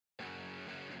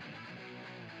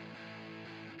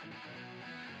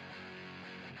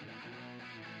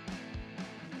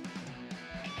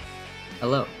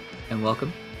Hello, and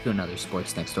welcome to another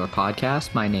Sports Next Door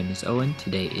podcast. My name is Owen.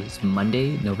 Today is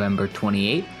Monday, November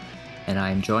 28th, and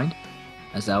I am joined,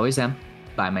 as I always am,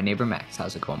 by my neighbor Max.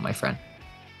 How's it going, my friend?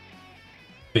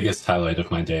 Biggest highlight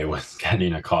of my day was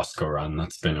getting a Costco run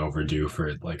that's been overdue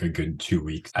for like a good 2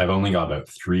 weeks. I've only got about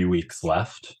 3 weeks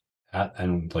left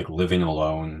and like living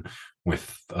alone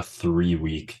with a 3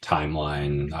 week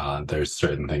timeline. There's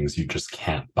certain things you just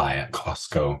can't buy at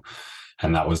Costco.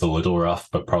 And that was a little rough,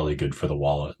 but probably good for the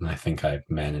wallet. And I think I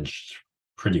managed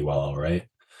pretty well, all right.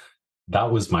 That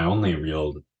was my only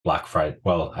real Black Friday.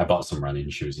 Well, I bought some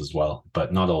running shoes as well,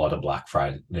 but not a lot of Black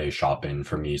Friday shopping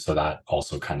for me. So that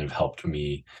also kind of helped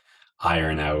me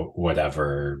iron out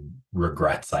whatever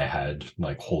regrets I had,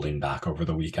 like holding back over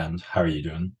the weekend. How are you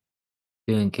doing?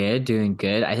 Doing good, doing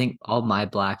good. I think all my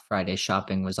Black Friday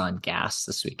shopping was on gas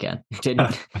this weekend.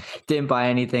 Didn't buy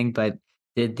anything, but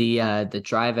did the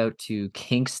drive out to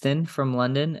Kingston from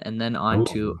London and then on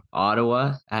to Oh,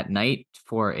 Ottawa at night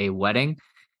for a wedding.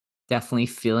 Definitely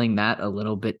feeling that a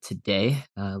little bit today.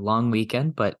 Long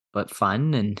weekend, but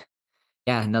fun, and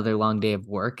yeah, another long day of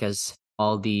work as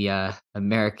all the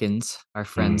Americans, our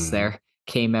friends mm. there,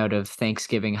 came out of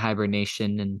Thanksgiving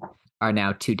hibernation and are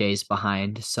now 2 days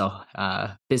behind. So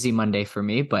busy Monday for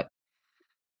me, but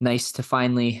nice to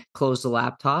finally close the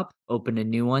laptop, open a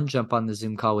new one, jump on the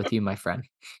Zoom call with you, my friend.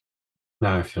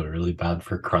 Now I feel really bad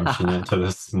for crunching it to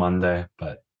this Monday,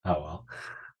 but oh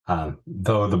well.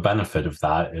 Though the benefit of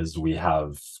that is we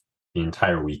have the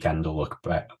entire weekend to look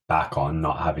back on,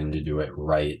 not having to do it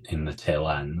right in the tail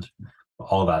end.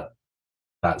 All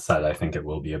that said, I think it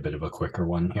will be a bit of a quicker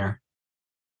one here.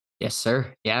 Yes,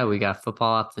 sir. Yeah, we got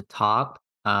football up the top,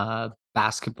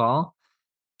 basketball,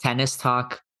 tennis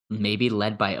talk, maybe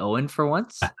led by Owen for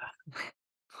once.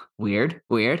 Weird,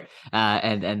 weird.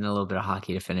 And a little bit of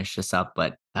hockey to finish this up,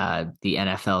 but the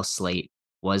NFL slate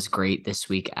was great this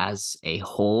week as a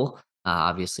whole.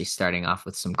 Obviously, starting off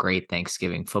with some great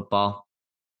Thanksgiving football.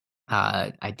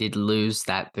 I did lose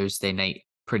that Thursday night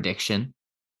prediction.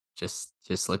 Just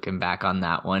looking back on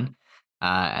that one,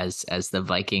 as the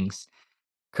Vikings,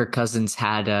 Kirk Cousins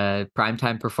had a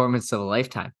primetime performance of a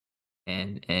lifetime,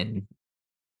 and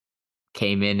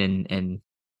came in and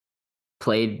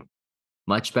played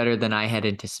much better than I had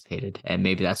anticipated, and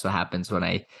maybe that's what happens when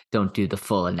I don't do the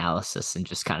full analysis and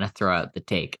just kinda throw out the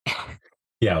take.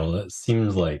 Yeah, well, it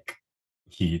seems like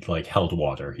he like held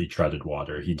water. He treaded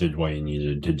water. He did what he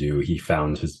needed to do. He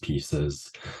found his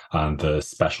pieces. The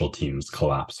special teams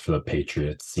collapse for the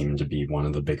Patriots seemed to be one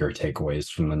of the bigger takeaways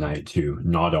from the night too.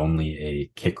 Not only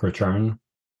a kick return,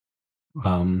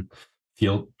 um,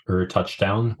 field or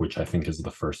touchdown, which I think is the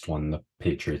first one the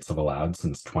Patriots have allowed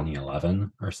since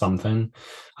 2011 or something.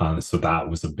 So that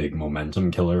was a big momentum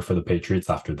killer for the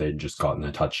Patriots after they'd just gotten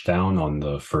a touchdown on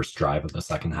the first drive of the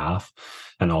second half.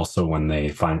 And also when they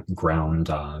ground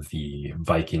the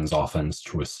Vikings offense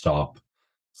to a stop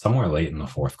somewhere late in the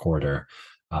fourth quarter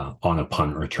on a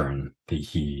punt return,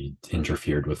 he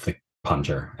interfered with the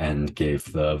punter and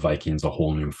gave the Vikings a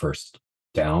whole new first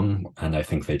down. And I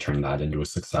think they turned that into a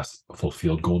successful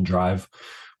field goal drive,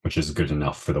 which is good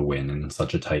enough for the win in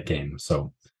such a tight game.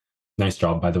 So nice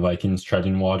job by the Vikings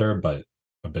treading water, but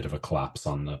a bit of a collapse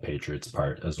on the Patriots'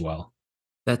 part as well.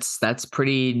 That's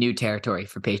pretty new territory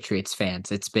for Patriots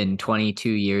fans. It's been 22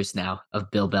 years now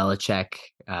of Bill Belichick,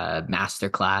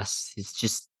 masterclass. It's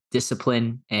just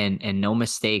discipline and no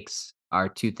mistakes are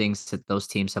two things that those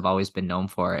teams have always been known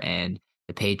for, and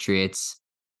the Patriots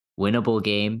winnable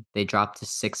game. They dropped to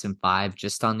 6-5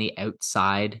 just on the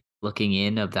outside looking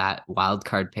in of that wild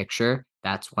card picture.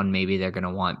 That's one maybe they're going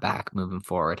to want back moving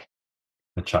forward.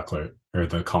 The chuckler or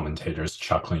the commentators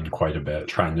chuckling quite a bit,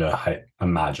 trying to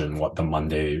imagine what the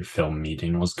Monday film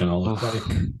meeting was going to look Oof.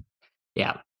 like.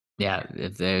 Yeah. Yeah.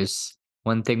 If there's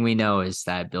one thing we know is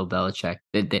that Bill Belichick,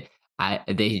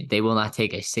 they will not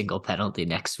take a single penalty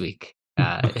next week.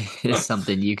 Is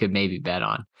something you could maybe bet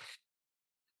on.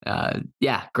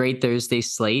 Yeah, great Thursday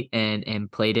slate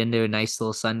and played into a nice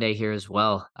little Sunday here as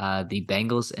well. The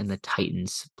Bengals and the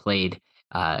Titans played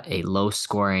a low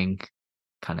scoring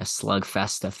kind of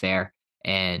slugfest affair,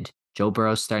 and Joe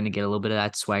Burrow's starting to get a little bit of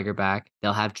that swagger back.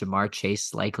 They'll have Jamar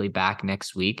Chase likely back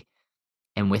next week,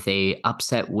 and with a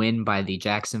upset win by the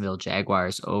Jacksonville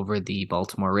Jaguars over the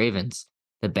Baltimore Ravens,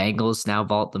 the Bengals now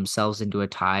vault themselves into a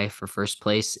tie for first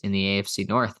place in the AFC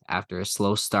North after a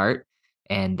slow start,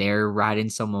 and they're riding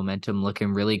some momentum,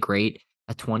 looking really great.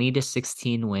 A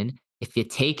 20-16 win. If you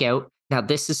take out now,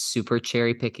 this is super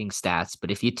cherry picking stats,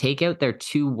 but if you take out their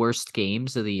two worst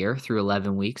games of the year through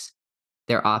 11 weeks,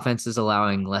 their offense is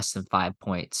allowing less than 5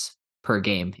 points per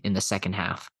game in the second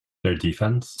half. Their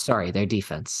defense? Sorry, their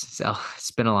defense. So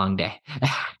it's been a long day.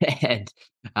 And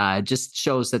just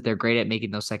shows that they're great at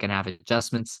making those second half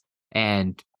adjustments.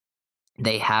 And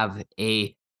they have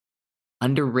a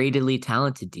underratedly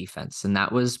talented defense, and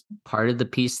that was part of the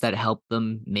piece that helped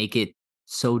them make it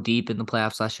so deep in the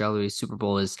playoffs last year, all the way to Super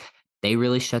Bowl, is they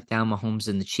really shut down Mahomes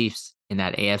and the Chiefs in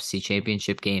that AFC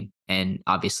Championship game, and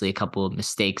obviously a couple of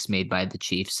mistakes made by the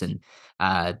Chiefs and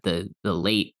the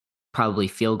late probably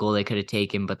field goal they could have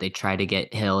taken, but they tried to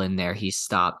get Hill in there. He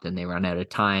stopped, and they run out of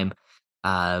time.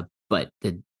 But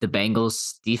the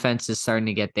Bengals defense is starting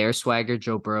to get their swagger.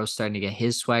 Joe Burrow's starting to get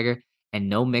his swagger, and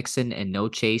no Mixon and no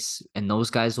Chase, and those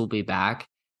guys will be back.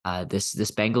 This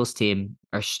Bengals team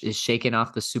is shaking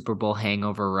off the Super Bowl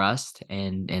hangover rust,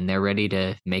 and they're ready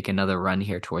to make another run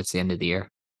here towards the end of the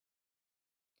year.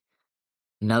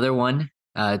 Another one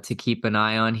to keep an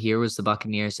eye on here was the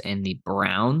Buccaneers and the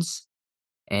Browns.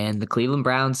 And the Cleveland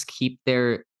Browns keep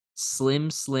their slim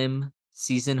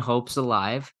season hopes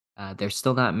alive. They're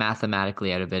still not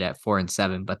mathematically out of it at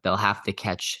 4-7, but they'll have to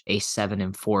catch a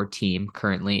 7-4 team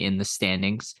currently in the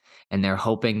standings. And they're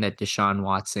hoping that Deshaun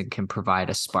Watson can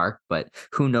provide a spark, but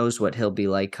who knows what he'll be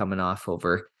like coming off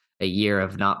over a year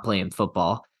of not playing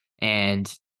football.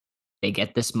 And they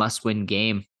get this must-win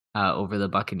game over the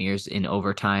Buccaneers in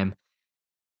overtime.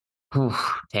 Whew,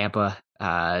 Tampa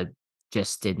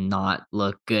just did not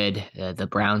look good. The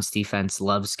Browns defense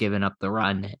loves giving up the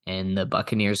run, and the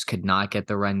Buccaneers could not get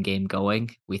the run game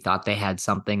going. We thought they had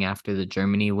something after the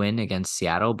Germany win against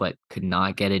Seattle, but could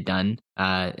not get it done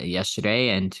yesterday.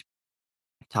 And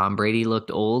Tom Brady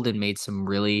looked old and made some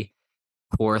really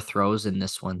poor throws in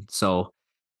this one. So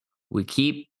we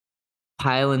keep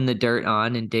piling the dirt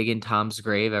on and digging Tom's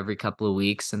grave every couple of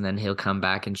weeks, and then he'll come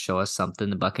back and show us something.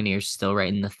 The Buccaneers still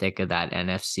right in the thick of that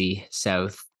NFC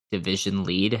South division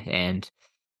lead, and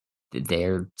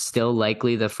they're still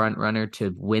likely the front runner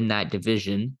to win that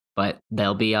division, but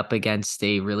they'll be up against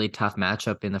a really tough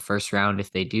matchup in the first round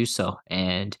if they do so.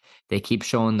 And they keep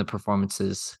showing the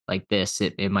performances like this.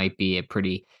 It might be a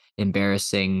pretty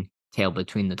embarrassing tail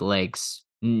between the legs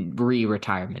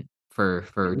retirement for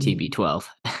TB12.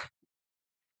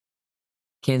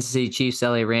 Kansas City Chiefs,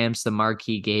 LA Rams, the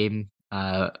marquee game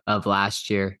of last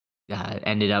year,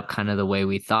 ended up kind of the way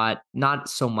we thought. Not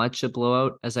so much a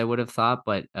blowout as I would have thought,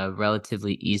 but a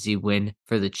relatively easy win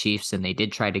for the Chiefs. And they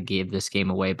did try to give this game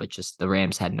away, but just the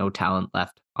Rams had no talent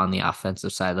left on the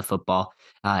offensive side of the football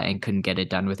and couldn't get it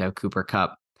done without Cooper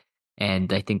Kupp.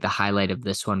 And I think the highlight of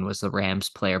this one was the Rams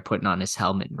player putting on his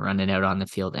helmet and running out on the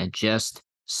field and just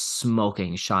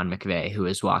smoking Sean McVay, who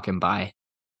was walking by,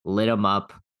 lit him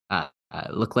up.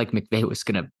 Looked like McVay was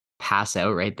going to pass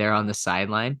out right there on the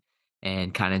sideline,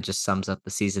 and kind of just sums up the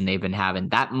season they've been having.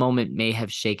 That moment may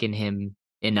have shaken him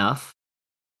enough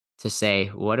to say,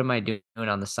 "What am I doing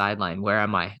on the sideline? Where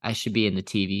am I? I should be in the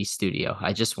TV studio.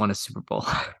 I just won a Super Bowl."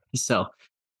 So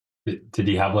Did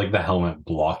he have, like, the helmet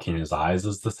blocking his eyes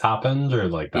as this happened, or,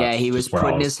 like, yeah, that's he was just where all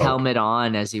putting the his smoke? helmet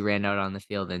on as he ran out on the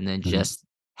field, and then Mhm. just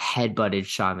headbutted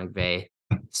Sean McVay.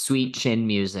 Sweet chin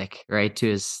music right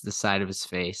to the side of his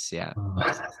face. Yeah,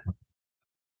 I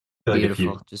feel like if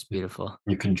beautiful, just beautiful.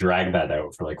 you can drag that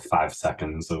out for, like, 5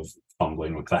 seconds of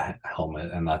fumbling with the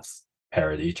helmet, and that's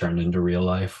parody turned into real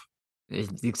life.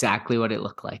 It's exactly what it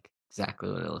looked like.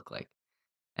 Exactly what it looked like.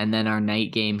 And then our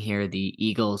night game here, the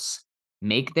Eagles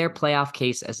make their playoff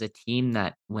case as a team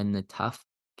that when the tough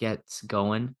gets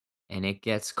going and it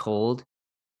gets cold,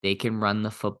 they can run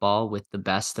the football with the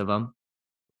best of them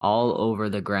all over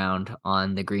the ground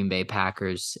on the Green Bay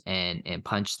Packers and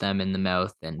punch them in the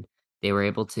mouth. And they were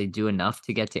able to do enough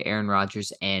to get to Aaron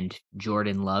Rodgers and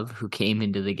Jordan Love, who came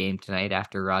into the game tonight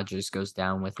after Rodgers goes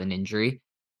down with an injury.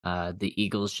 The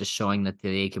Eagles just showing that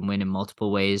they can win in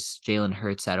multiple ways. Jalen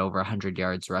Hurts had over 100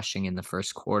 yards rushing in the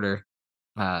first quarter.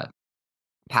 Uh,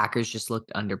 Packers just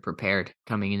looked underprepared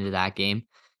coming into that game.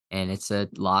 And it's a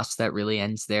loss that really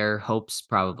ends their hopes,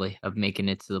 probably, of making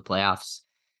it to the playoffs.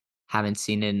 Haven't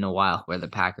seen it in a while where the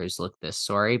Packers look this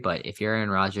sorry, but if you're Aaron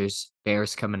Rodgers,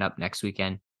 Bears coming up next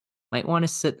weekend, might want to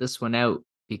sit this one out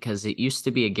because it used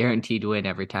to be a guaranteed win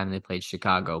every time they played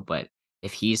Chicago. But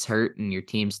if he's hurt and your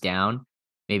team's down,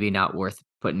 maybe not worth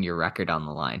putting your record on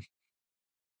the line.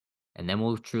 And then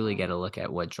we'll truly get a look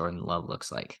at what Jordan Love looks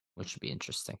like, which should be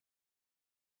interesting.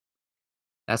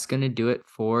 That's going to do it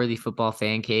for the Football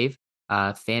Fan Cave.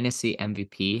 Fantasy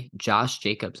MVP, Josh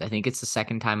Jacobs. I think it's the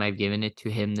second time I've given it to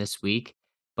him this week,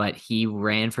 but he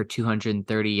ran for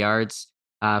 230 yards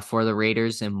for the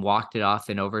Raiders and walked it off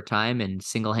in overtime and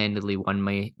single-handedly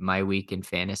won my week in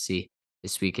fantasy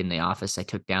this week in the office. I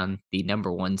took down the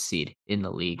number one seed in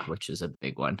the league, which is a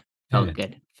big one. Felt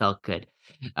good, felt good.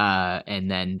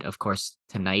 And then, of course,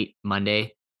 tonight,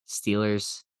 Monday,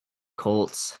 Steelers,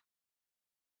 Colts,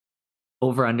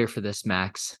 over under for this,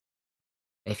 Max,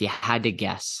 if you had to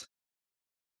guess.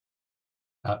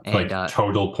 And, Like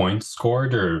total points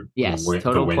scored or yes, the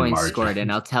total win points scored, margin?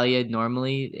 and I'll tell you,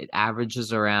 normally, it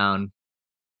averages around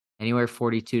anywhere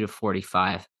 42 to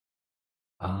 45,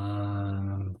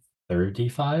 Um,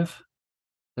 35?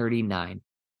 39.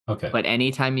 Okay. But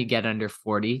anytime you get under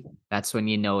 40, that's when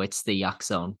you know it's the yuck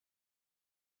zone.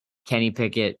 Kenny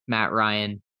Pickett, Matt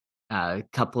Ryan, a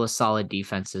couple of solid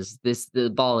defenses.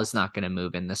 The ball is not gonna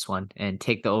move in this one, and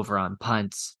take the over on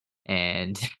punts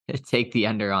and take the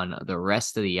under on the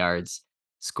rest of the yards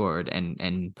scored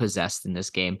and possessed in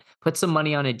this game. Put some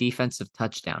money on a defensive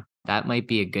touchdown. That might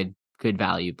be a good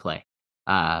value play.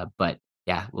 But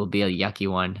yeah, will be a yucky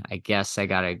one. I guess I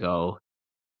gotta go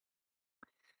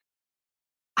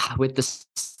with the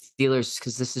Steelers,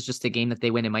 because this is just a game that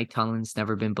they win, and Mike Tomlin's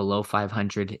never been below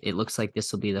 500. It looks like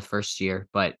this will be the first year,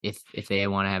 but if they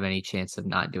wanna have any chance of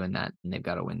not doing that, then they've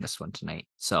gotta win this one tonight.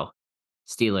 So,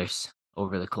 Steelers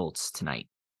over the Colts tonight.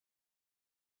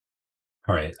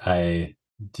 All right. I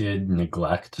did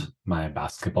neglect my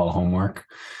basketball homework.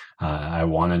 I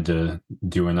wanted to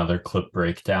do another clip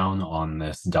breakdown on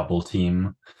this double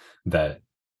team that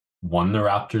won the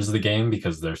Raptors the game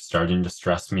because they're starting to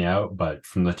stress me out. But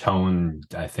from the tone,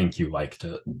 I think you liked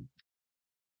it.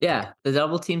 Yeah, the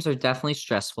double teams are definitely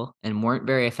stressful and weren't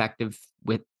very effective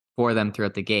with for them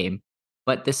throughout the game.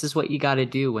 But this is what you got to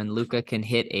do when Luca can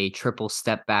hit a triple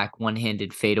step back,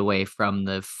 one-handed fadeaway from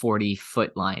the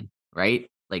 40-foot line, right?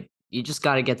 Like you just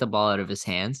got to get the ball out of his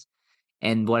hands.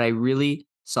 And what I really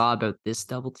saw about this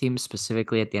double team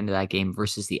specifically at the end of that game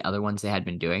versus the other ones they had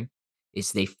been doing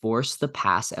is they forced the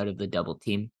pass out of the double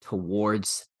team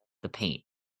towards the paint,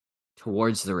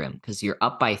 towards the rim, because you're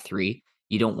up by 3.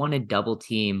 You don't want to double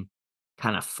team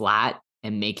kind of flat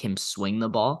and make him swing the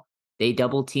ball. They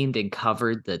double teamed and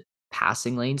covered the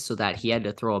passing lane so that he had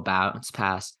to throw a bounce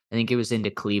pass. I think it was into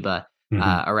Kleba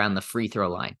Mhm. around the free throw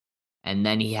line. And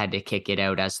then he had to kick it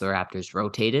out as the Raptors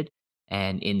rotated.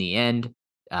 And in the end,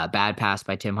 bad pass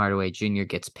by Tim Hardaway Jr.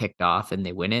 gets picked off and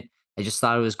they win it. I just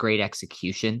thought it was great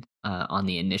execution on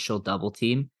the initial double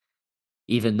team,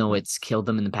 even though it's killed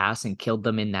them in the past and killed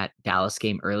them in that Dallas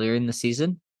game earlier in the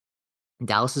season.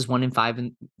 Dallas is 1 in 5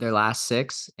 in their last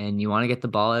 6, and you wanna get the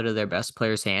ball out of their best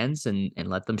players' hands and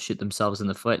let them shoot themselves in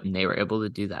the foot, and they were able to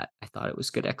do that. I thought it was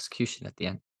good execution at the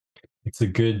end. It's a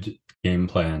good game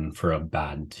plan for a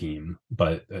bad team,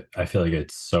 but I feel like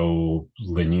it's so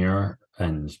linear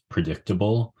and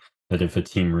predictable that if a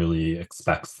team really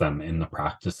expects them in the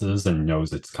practices and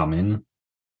knows it's coming,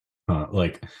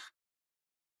 like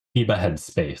Hiba had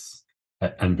space,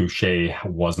 and Boucher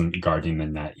wasn't guarding the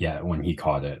net yet when he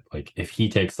caught it. Like if he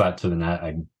takes that to the net,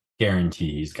 I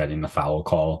guarantee he's getting the foul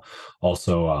call.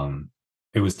 Also,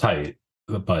 it was tight,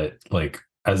 but like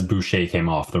as Boucher came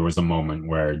off, there was a moment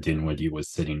where Dinwiddie was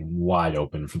sitting wide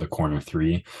open for the corner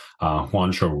three.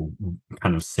 Juancho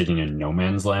kind of sitting in no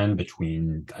man's land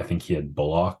between, I think he had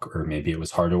Bullock or maybe it was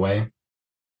Hardaway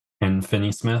and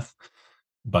Finney Smith.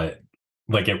 But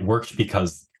like it worked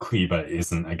because Kleba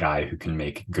isn't a guy who can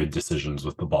make good decisions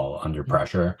with the ball under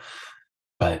pressure.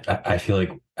 But I feel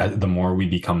like the more we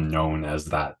become known as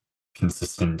that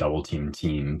consistent double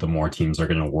team, the more teams are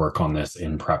going to work on this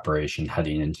in preparation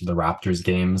heading into the Raptors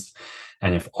games.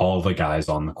 And if all the guys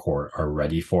on the court are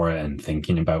ready for it and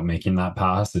thinking about making that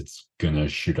pass, it's going to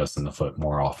shoot us in the foot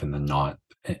more often than not.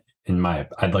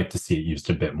 I'd like to see it used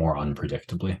a bit more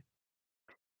unpredictably.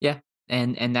 Yeah,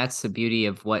 and that's the beauty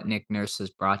of what Nick Nurse has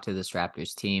brought to this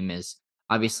Raptors team is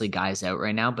obviously guys out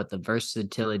right now, but the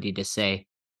versatility to say,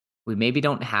 we maybe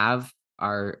don't have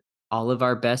our all of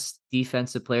our best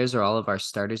defensive players or all of our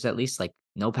starters at least, like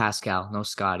no Pascal, no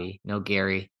Scotty, no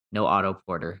Gary, no Otto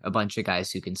Porter, a bunch of guys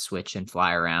who can switch and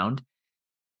fly around,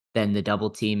 then the double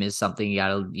team is something you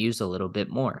gotta use a little bit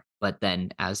more. But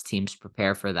then as teams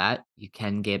prepare for that, you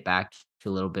can get back to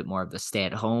a little bit more of the stay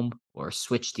at home or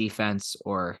switch defense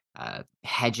or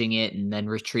hedging it and then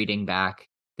retreating back.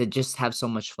 They just have so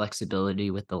much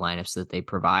flexibility with the lineups that they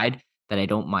provide that I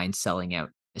don't mind selling out,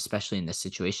 especially in this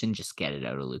situation. Just get it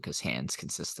out of Luca's hands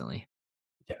consistently.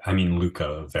 Yeah, I mean, Luca,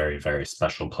 a very, very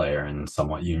special player and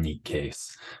somewhat unique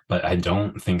case. But I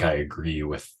don't think I agree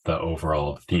with the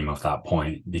overall theme of that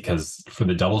point because for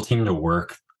the double team to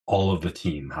work, all of the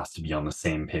team has to be on the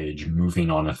same page, moving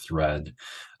on a thread,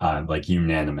 like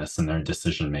unanimous in their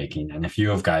decision making. And if you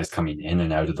have guys coming in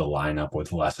and out of the lineup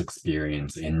with less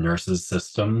experience in nurses'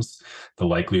 systems, the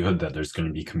likelihood that there's going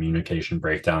to be communication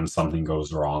breakdown, something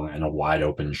goes wrong, and a wide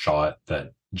open shot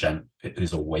that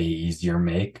is a way easier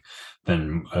make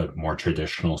than a more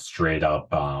traditional straight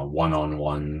up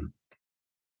one-on-one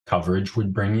coverage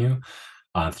would bring you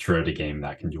throughout a game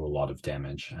that can do a lot of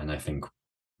damage. And I think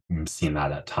I'm seeing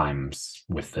that at times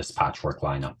with this patchwork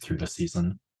lineup through the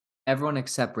season. Everyone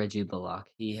except Reggie Bullock.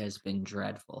 He has been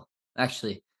dreadful.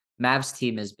 Actually, Mavs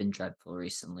team has been dreadful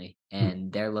recently, Hmm.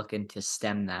 and they're looking to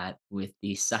stem that with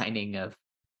the signing of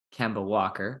Kemba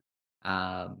Walker,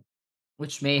 um,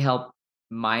 which may help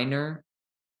minor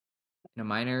in a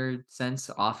minor sense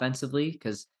offensively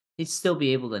because he'd still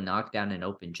be able to knock down an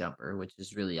open jumper, which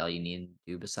is really all you need to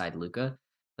do beside Luca.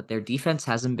 But their defense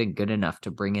hasn't been good enough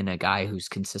to bring in a guy who's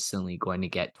consistently going to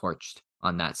get torched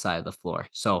on that side of the floor.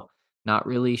 So, not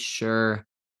really sure.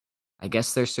 I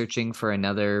guess they're searching for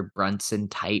another Brunson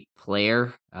type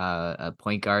player, a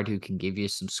point guard who can give you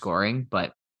some scoring.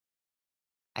 But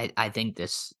I think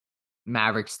this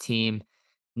Mavericks team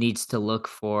needs to look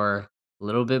for a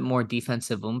little bit more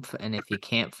defensive oomph, and if you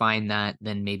can't find that,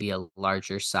 then maybe a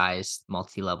larger size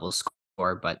multi-level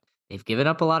score, but they've given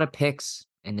up a lot of picks,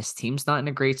 and this team's not in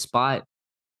a great spot.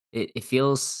 It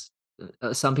feels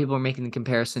some people are making the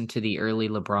comparison to the early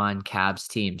LeBron Cavs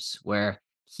teams where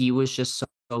he was just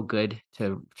so good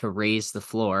to raise the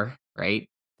floor, right?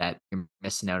 That you're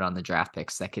missing out on the draft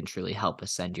picks that can truly help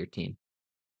ascend your team.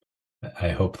 I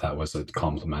hope that was a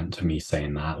compliment to me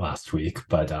saying that last week.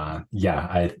 But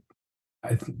yeah,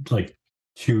 like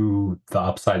to the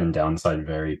upside and downside,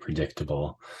 very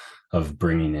predictable of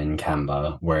bringing in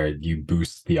Kemba, where you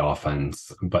boost the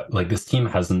offense. But like this team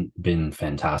hasn't been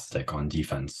fantastic on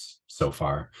defense so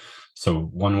far. So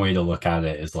one way to look at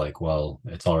it is like, well,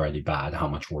 it's already bad. How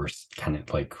much worse can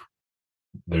it like?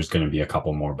 There's going to be a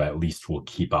couple more, but at least we'll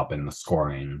keep up in the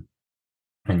scoring.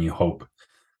 And you hope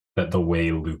that the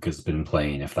way Luke has been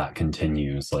playing, if that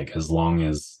continues, like as long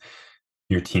as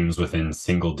your team's within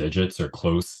single digits or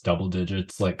close double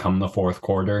digits, like come the fourth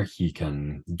quarter, he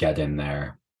can get in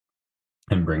there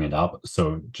and bring it up.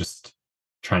 So just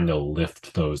trying to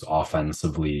lift those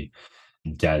offensively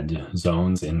dead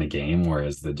zones in the game,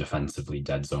 whereas the defensively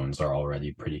dead zones are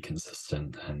already pretty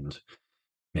consistent. And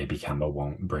maybe Kemba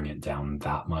won't bring it down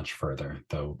that much further,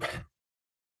 though.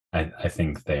 I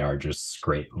think they are just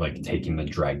great, like taking the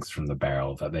dregs from the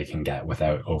barrel that they can get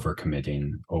without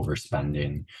overcommitting,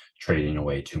 overspending, trading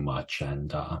away too much,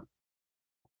 and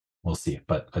we'll see.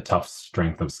 But a tough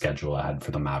strength of schedule ahead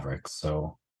for the Mavericks.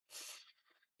 So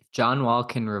If John Wall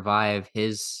can revive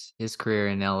his career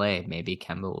in LA, maybe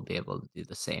Kemba will be able to do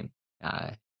the same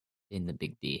uh, in the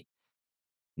Big D.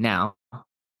 Now,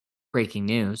 breaking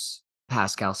news: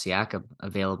 Pascal Siakam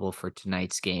available for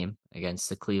tonight's game against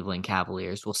the Cleveland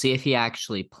Cavaliers. We'll see if he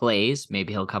actually plays.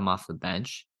 Maybe he'll come off the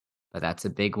bench, but that's a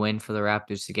big win for the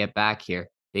Raptors to get back here.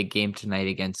 Big game tonight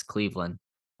against Cleveland.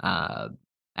 Uh,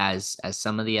 as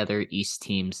some of the other East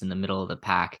teams in the middle of the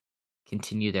pack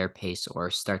continue their pace or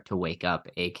start to wake up,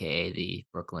 aka the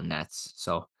Brooklyn Nets.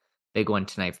 So big one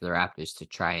tonight for the Raptors to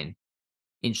try and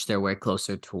inch their way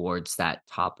closer towards that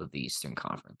top of the Eastern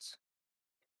Conference.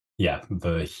 yeah,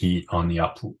 the Heat on the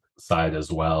upside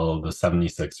as well. The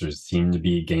 76ers seem to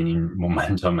be gaining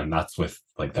momentum, and that's with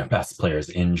like their best players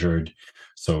injured.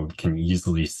 So can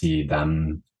easily see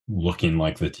them looking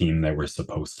like the team they were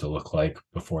supposed to look like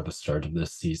before the start of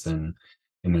this season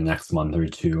in the next month or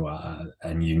two.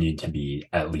 And you need to be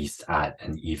at least at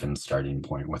an even starting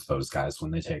point with those guys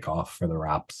when they take off for the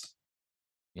Raps.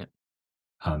 Yep.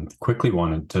 Quickly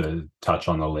wanted to touch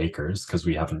on the Lakers because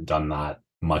we haven't done that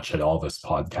much at all this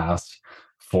podcast.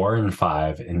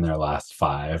 4-5 in their last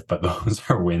five, but those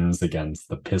are wins against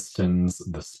the Pistons,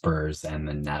 the Spurs, and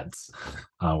the Nets,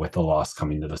 with the loss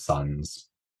coming to the Suns.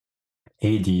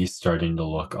 AD starting to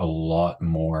look a lot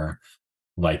more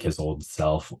like his old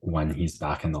self when he's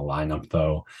back in the lineup,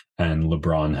 though. And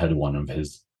LeBron had one of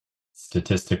his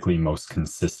statistically most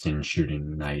consistent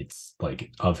shooting nights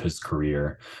like of his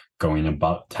career, going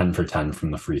about 10 for 10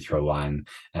 from the free throw line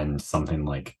and something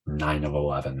like 9 of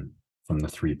 11 from the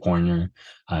three-pointer.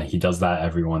 He does that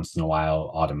every once in a while,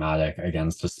 automatic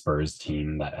against a Spurs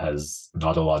team that has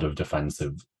not a lot of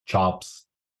defensive chops.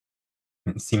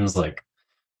 It seems like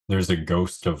there's a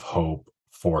ghost of hope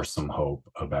for some hope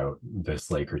about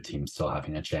this Laker team still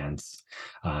having a chance.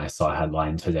 I saw a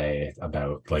headline today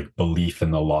about like belief in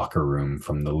the locker room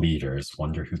from the leaders.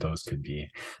 Wonder who those could be.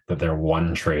 That they're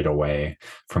one trade away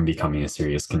from becoming a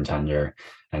serious contender.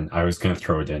 And I was going to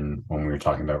throw it in when we were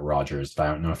talking about Rodgers, but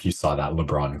I don't know if you saw that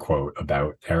LeBron quote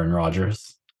about Aaron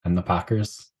Rodgers and the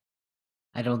Packers.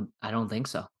 I don't think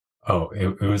so. Oh,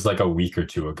 it was like a week or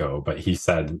two ago, but he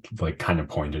said, like, kind of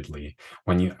pointedly,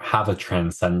 when you have a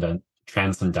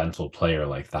transcendental player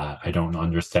like that, I don't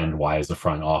understand why, as a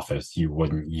front office, you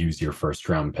wouldn't use your first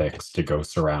round picks to go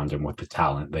surround him with the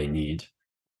talent they need.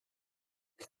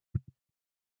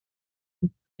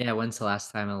 Yeah, when's the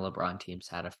last time a LeBron team's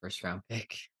had a first round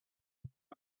pick?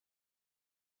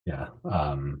 Yeah.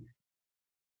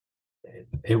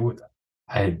 It would.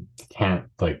 I can't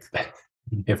like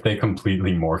if they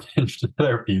completely mortgaged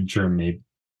their future, maybe,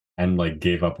 and like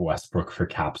gave up Westbrook for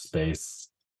cap space.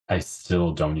 I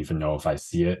still don't even know if I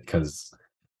see it because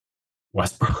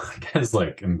Westbrook has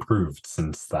like improved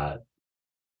since that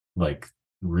like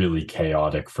really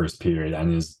chaotic first period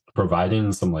and is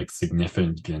providing some like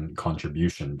significant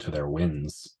contribution to their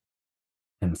wins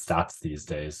and stats these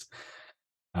days.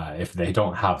 If they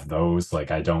don't have those, like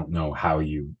I don't know how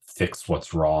you fix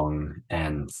what's wrong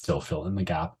and still fill in the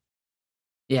gap.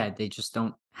 Yeah, they just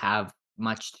don't have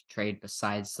much to trade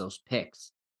besides those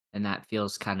picks, and that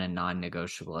feels kinda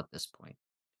non-negotiable at this point.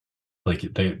 Like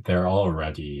they're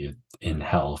already in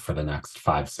hell for the next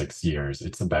 5 6 years.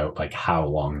 It's about like how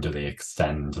long do they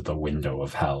extend the window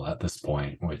of hell at this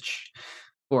point? Which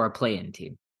For a play-in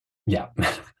team. yeah,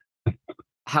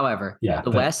 However, yeah,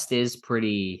 the that West is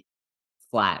pretty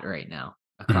flat right now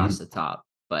across mhm. the top,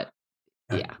 but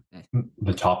Uh, yeah,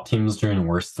 the top team's doing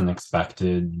worse than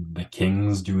expected. The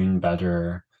Kings doing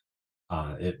better.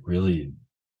 It really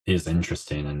is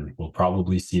interesting, and we'll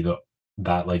probably see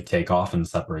that like takeoff and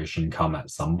separation come at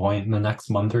some point in the next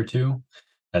month or two,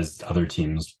 as other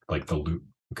teams like the Luka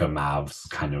Mavs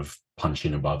kind of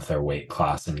punching above their weight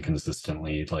class and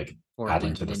consistently like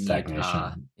adding to Portland the and Utah,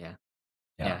 stagnation. yeah,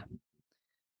 Yeah.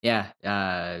 yeah,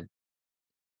 yeah,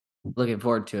 looking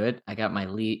forward to it. I got my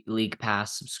league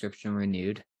pass subscription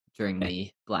renewed during Eh,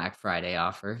 the Black Friday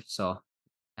offer, so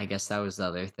I guess that was the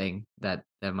other thing that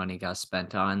the money got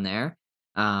spent on there.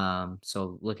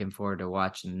 So looking forward to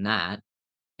watching that.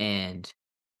 And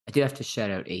I do have to shout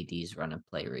out AD's run of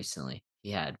play recently.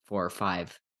 He had 4 or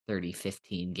 5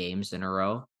 30-15 games in a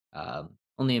row.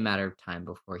 Only a matter of time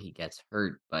before he gets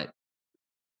hurt, but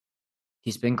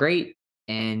he's been great.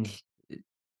 And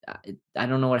I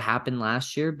don't know what happened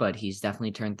last year, but he's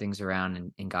definitely turned things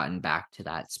around and gotten back to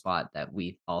that spot that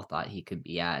we all thought he could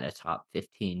be at a top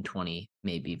 15, 20,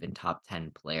 maybe even top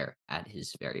 10 player at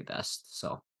his very best.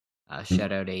 So mm,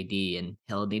 shout out AD, and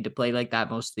he'll need to play like that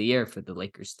most of the year for the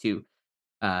Lakers to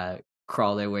uh,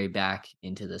 crawl their way back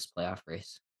into this playoff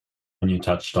race. And you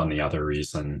touched on the other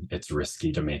reason it's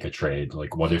risky to make a trade.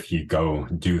 Like, what if you go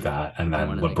do that and And then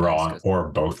one of the guys LeBron goes, or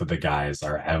both of the guys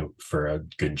are out for a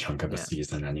good chunk of the yeah,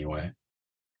 season anyway?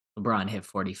 LeBron hit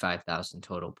 45,000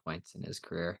 total points in his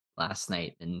career last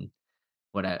night. And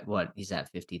what he's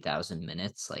at 50,000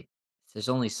 minutes. Like, there's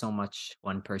only so much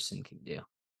one person can do.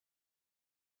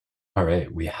 All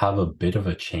right, we have a bit of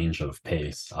a change of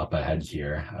pace up ahead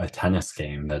here. A tennis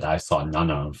game that I saw none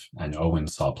of and Owen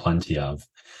saw plenty of.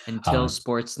 Until Uh,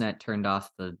 Sportsnet turned off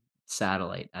the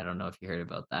satellite. I don't know if you heard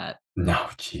about that. no,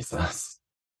 Jesus.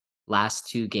 Last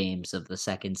 2 games of the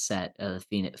 2nd set of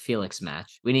the Felix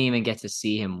match, we didn't even get to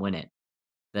see him win it.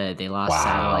 They Wow.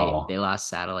 lost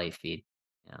satellite feed.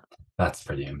 Yeah. That's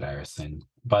pretty embarrassing.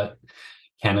 But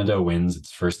Canada wins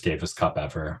its first Davis Cup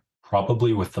ever,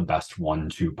 probably with the best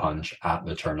 1-2 punch at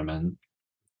the tournament.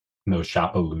 Though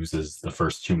Shapo loses the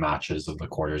first two matches of the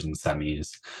quarters and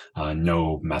semis.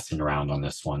 No messing around on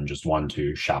this one, just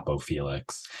 1-2, Shapo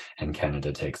Felix, and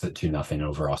Canada takes it 2-0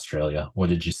 over Australia. What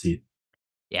did you see?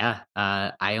 Yeah,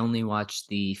 I only watched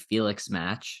the Felix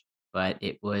match, but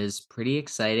it was pretty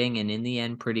exciting and in the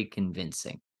end pretty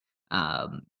convincing.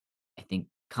 Um, I think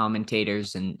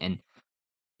commentators and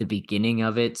the beginning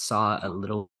of it saw a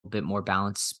little bit more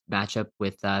balanced matchup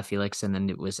with Felix, and then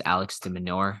it was Alex de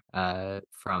Minaur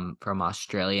from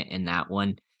Australia in that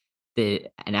one. The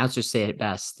announcers say it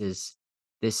best is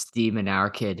this demon hour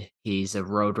kid, he's a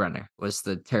road runner was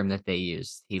the term that they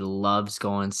used. He loves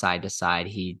going side to side.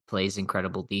 He plays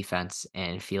incredible defense,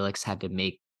 and Felix had to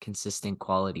make consistent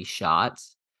quality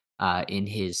shots in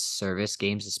his service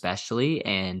games, especially.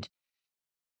 And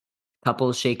couple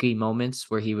of shaky moments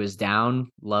where he was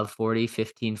down, love 40,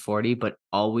 15, 40, but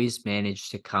always managed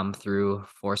to come through,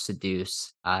 force a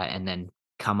deuce, and then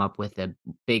come up with a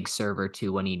big serve or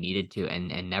two when he needed to,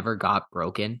 and never got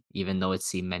broken, even though it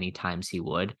seemed many times he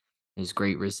would. There's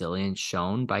great resilience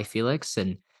shown by Felix,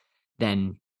 and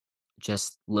then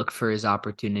just look for his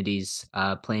opportunities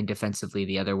playing defensively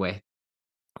the other way.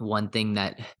 One thing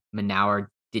that Manaur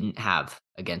didn't have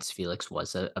against Felix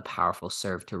was a powerful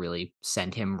serve to really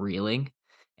send him reeling,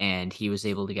 and he was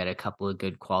able to get a couple of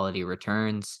good quality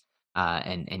returns,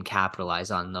 and capitalize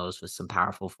on those with some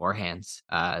powerful forehands.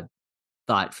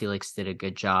 Thought Felix did a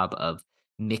good job of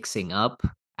mixing up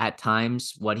at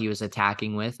times what he was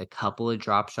attacking with, a couple of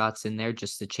drop shots in there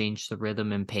just to change the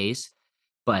rhythm and pace.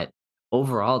 But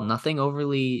overall, nothing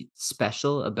overly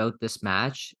special about this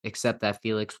match except that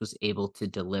Felix was able to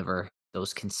deliver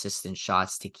those consistent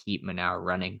shots to keep Manaur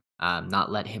running,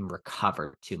 not let him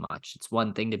recover too much. It's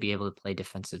one thing to be able to play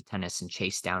defensive tennis and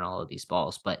chase down all of these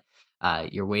balls, but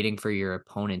you're waiting for your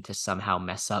opponent to somehow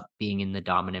mess up being in the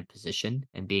dominant position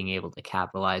and being able to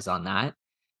capitalize on that.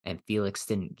 And Felix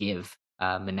didn't give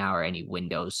Manaur any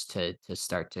windows to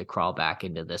start to crawl back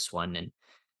into this one, and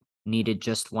needed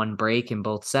just one break in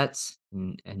both sets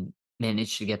and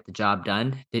managed to get the job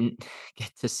done. Didn't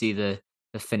get to see the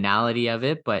finality of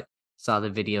it, but saw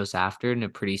the videos after and a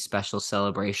pretty special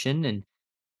celebration. And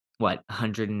what,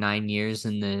 109 years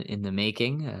in the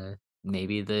making,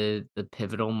 maybe the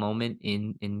pivotal moment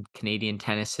in Canadian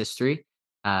tennis history.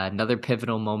 Another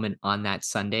pivotal moment on that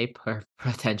Sunday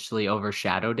potentially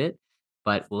overshadowed it,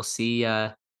 but we'll see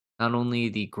not only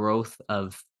the growth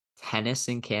of tennis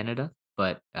in Canada,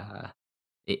 but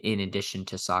in addition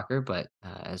to soccer, but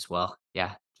as well.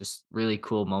 Yeah, just really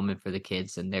cool moment for the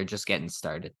kids, and they're just getting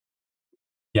started.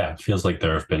 Yeah, it feels like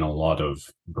there have been a lot of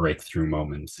breakthrough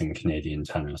moments in Canadian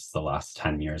tennis the last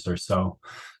 10 years or so.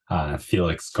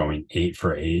 Felix going 8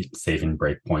 for 8, saving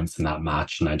break points in that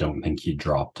match, and I don't think he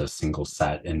dropped a single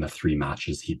set in the 3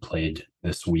 matches he played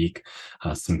this week.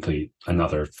 Simply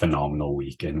another phenomenal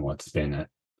week in what's been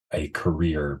a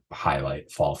career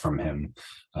highlight fall from him.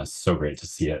 So great to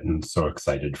see it, and so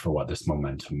excited for what this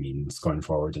momentum means going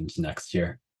forward into next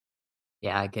year.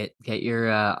 Yeah, get your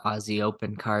Aussie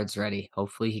Open cards ready.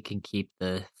 Hopefully, he can keep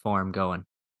the form going.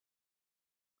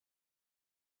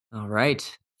 All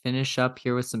right. Finish up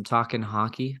here with some talking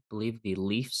hockey. Believe the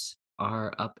Leafs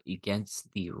are up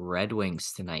against the Red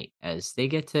Wings tonight as they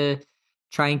get to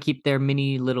try and keep their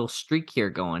mini little streak here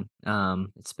going.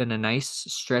 It's been a nice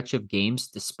stretch of games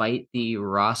despite the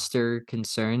roster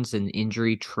concerns and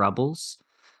injury troubles.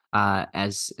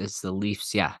 As the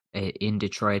Leafs, yeah, in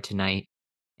Detroit tonight,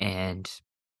 and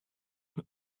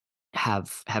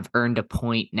have earned a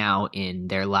point now in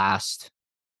their last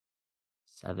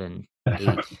 7,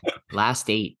 8, last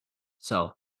 8.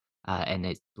 So, and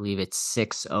I believe it's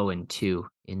 6-0-2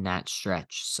 in that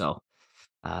stretch. So,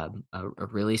 a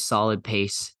really solid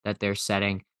pace that they're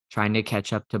setting, trying to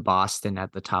catch up to Boston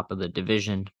at the top of the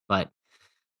division. But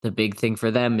the big thing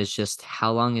for them is just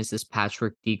how long is this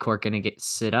patchwork decor going to get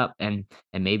sit up? And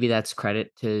maybe that's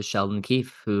credit to Sheldon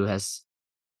Keefe, who has,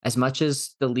 as much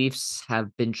as the Leafs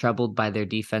have been troubled by their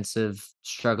defensive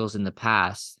struggles in the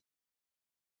past,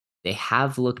 they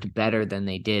have looked better than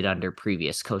they did under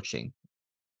previous coaching.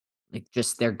 Like,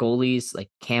 just their goalies, like,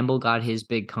 Campbell got his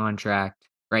big contract,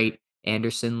 right?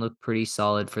 Anderson looked pretty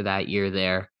solid for that year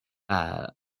there. Uh,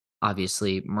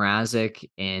 Obviously, Mrazek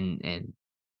and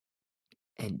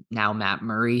now Matt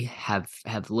Murray have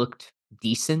looked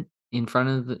decent in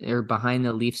front of or behind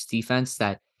the Leafs defense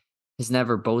that has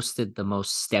never boasted the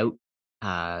most stout,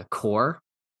 core,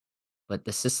 but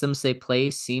the systems they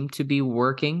play seem to be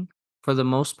working for the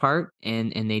most part,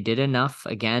 and they did enough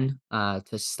again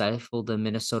to stifle the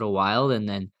Minnesota Wild, and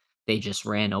then they just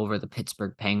ran over the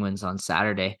Pittsburgh Penguins on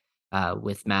Saturday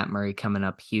with Matt Murray coming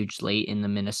up huge late in the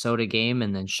Minnesota game,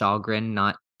 and then Shalgren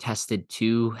not tested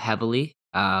too heavily.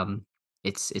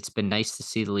 It's been nice to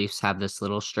see the Leafs have this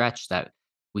little stretch that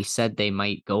we said they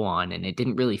might go on, and it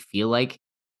didn't really feel like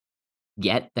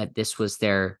yet that this was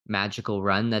their magical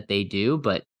run that they do,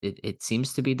 but it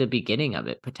seems to be the beginning of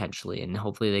it potentially, and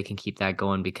hopefully they can keep that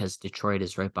going because Detroit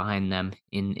is right behind them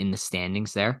in the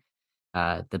standings there.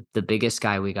 The biggest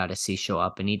guy we got to see show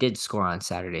up, and he did score on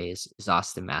Saturday, is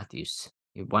Austin Matthews.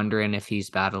 You're wondering if he's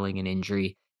battling an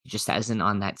injury. He just hasn't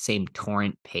on that same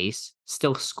torrent pace,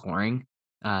 still scoring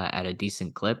at a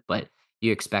decent clip, but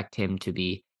you expect him to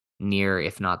be near,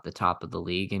 if not the top of the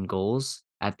league in goals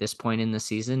at this point in the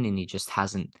season, and he just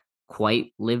hasn't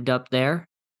quite lived up there.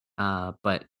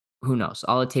 But who knows?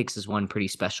 All it takes is one pretty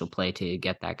special play to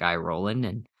get that guy rolling.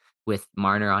 And with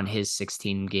Marner on his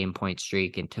 16 game point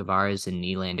streak and Tavares and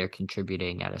Nylander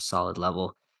contributing at a solid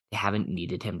level, they haven't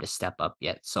needed him to step up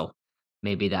yet. So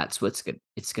maybe that's what's good.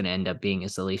 It's going to end up being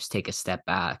as the Leafs take a step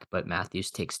back, but Matthews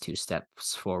takes 2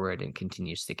 steps forward and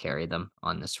continues to carry them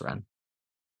on this run.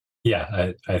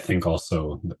 Yeah, I think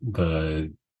also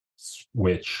the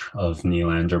switch of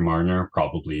Nylander Marner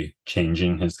probably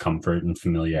changing his comfort and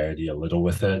familiarity a little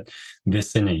with it.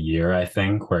 This in a year, I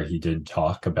think, where he did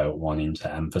talk about wanting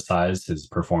to emphasize his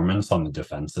performance on the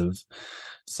defensive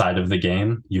side of the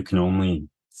game. You can only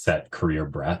set career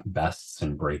bests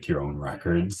and break your own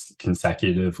records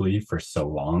consecutively for so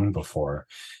long before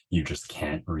you just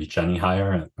can't reach any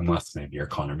higher, unless maybe you're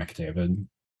Connor McDavid.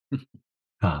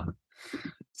 Um,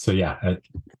 so yeah,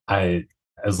 I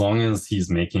as long as he's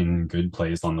making good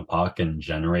plays on the puck and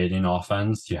generating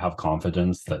offense, you have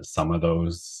confidence that some of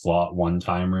those slot one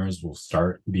timers will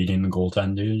start beating the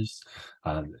goaltenders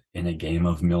in a game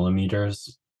of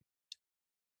millimeters.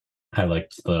 I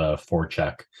liked the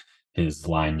forecheck his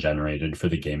line generated for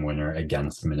the game winner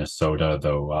against Minnesota,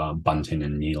 though Bunting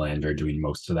and Nylander doing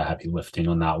most of the heavy lifting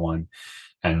on that one.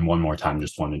 And one more time,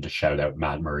 just wanted to shout out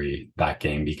Matt Murray that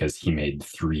game because he made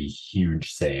 3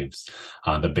 huge saves.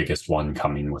 The biggest one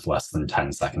coming with less than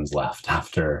 10 seconds left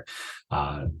after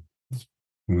uh,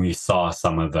 we saw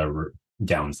some of the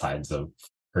downsides of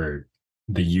or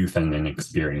the youth and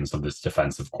inexperience of this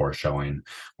defensive core showing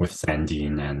with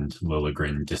Sandin and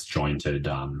Liljegren disjointed.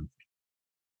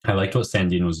 I liked what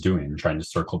Sandin was doing, trying to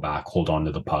circle back, hold on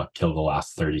to the puck, kill the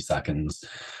last 30 seconds,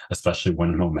 especially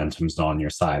when momentum's not on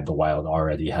your side. The Wild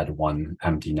already had one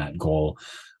empty net goal,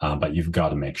 but you've got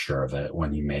to make sure of it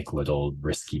when you make little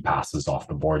risky passes off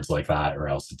the boards like that, or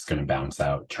else it's going to bounce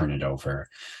out, turn it over.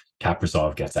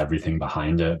 Kaprizov gets everything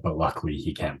behind it, but luckily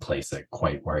he can't place it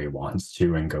quite where he wants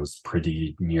to and goes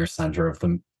pretty near center of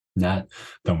the net,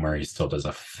 though Murray still does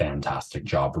a fantastic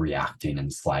job reacting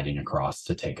and sliding across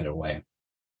to take it away.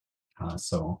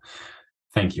 So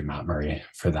thank you, Matt Murray,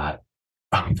 for that,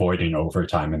 avoiding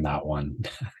overtime in that one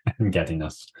and getting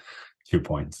us 2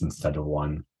 points instead of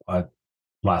 1.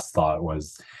 Last thought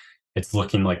was it's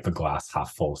looking like the glass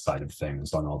half full side of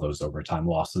things on all those overtime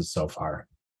losses so far.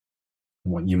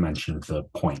 When you mentioned the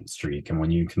point streak, and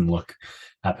when you can look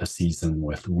at the season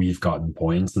with we've gotten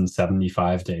points in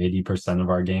 75 to 80% of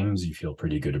our games, you feel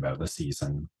pretty good about the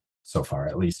season so far,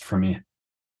 at least for me.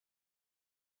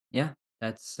 Yeah,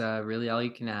 that's really all you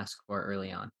can ask for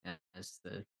early on, as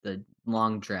the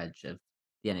long dredge of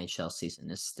the NHL season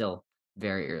is still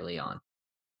very early on.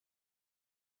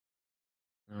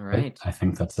 All Right? right. I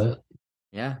think that's it.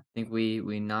 Yeah, I think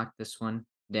we knocked this one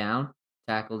down,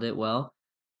 tackled it well.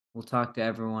 We'll talk to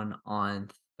everyone on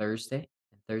Thursday.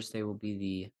 And Thursday will be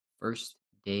the first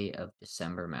day of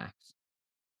December, Max.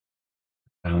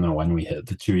 I don't know when we hit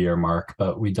the 2-year mark,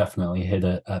 but we definitely hit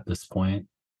it at this point.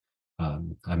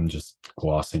 I'm just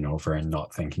glossing over and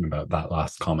not thinking about that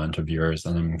last comment of yours,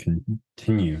 and I'm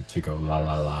continue to go la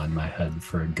la la in my head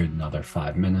for a good another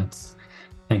 5 minutes.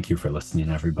 Thank you for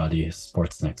listening, everybody.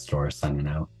 Sports Next Door signing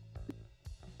out.